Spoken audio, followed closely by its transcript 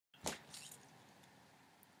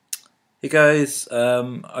Hey guys,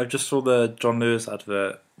 I just saw the John Lewis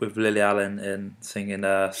advert with Lily Allen in singing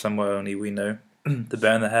 "Somewhere Only We Know," the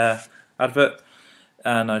Bear and the Hare advert,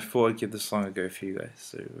 and I thought I'd give the song a go for you guys.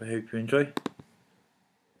 So I hope you enjoy.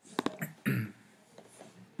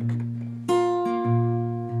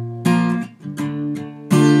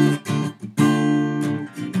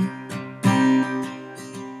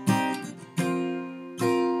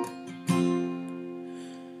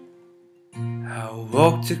 I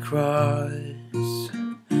walked across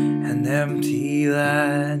an empty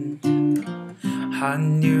land. I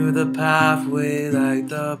knew the pathway like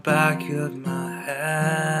the back of my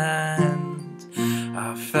hand.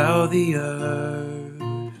 I felt the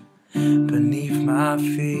earth beneath my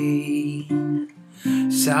feet.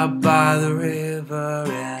 Sat by the river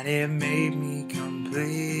and it made me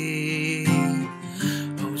complete.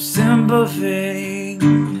 Oh, simple thing,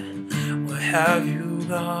 where have you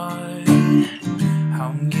gone?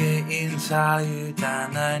 I'm getting tired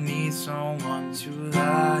and I need someone to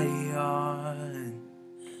lie on.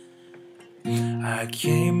 I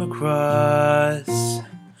came across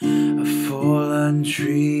a fallen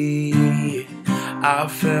tree. I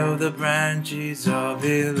felt the branches of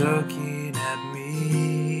it looking at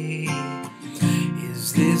me.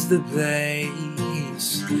 Is this the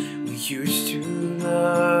place we used to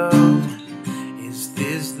love? Is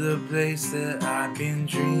this the place that I've been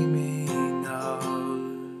dreaming of?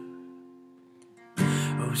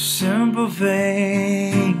 Oh, simple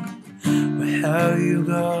thing, where have you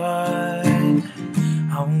gone?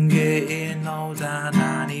 I'm getting old and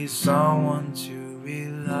I need someone to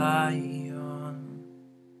rely on.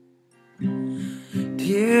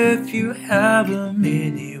 If you have a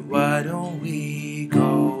minute, why don't we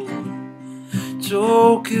go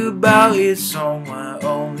talk about it somewhere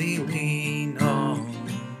only we know?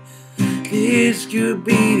 This could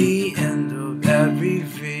be the end of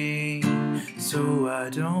everything, so why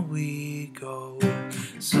don't we go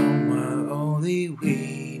somewhere only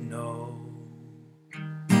we know?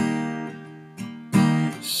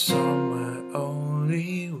 Somewhere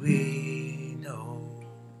only we know.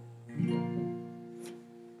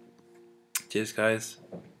 Cheers, guys.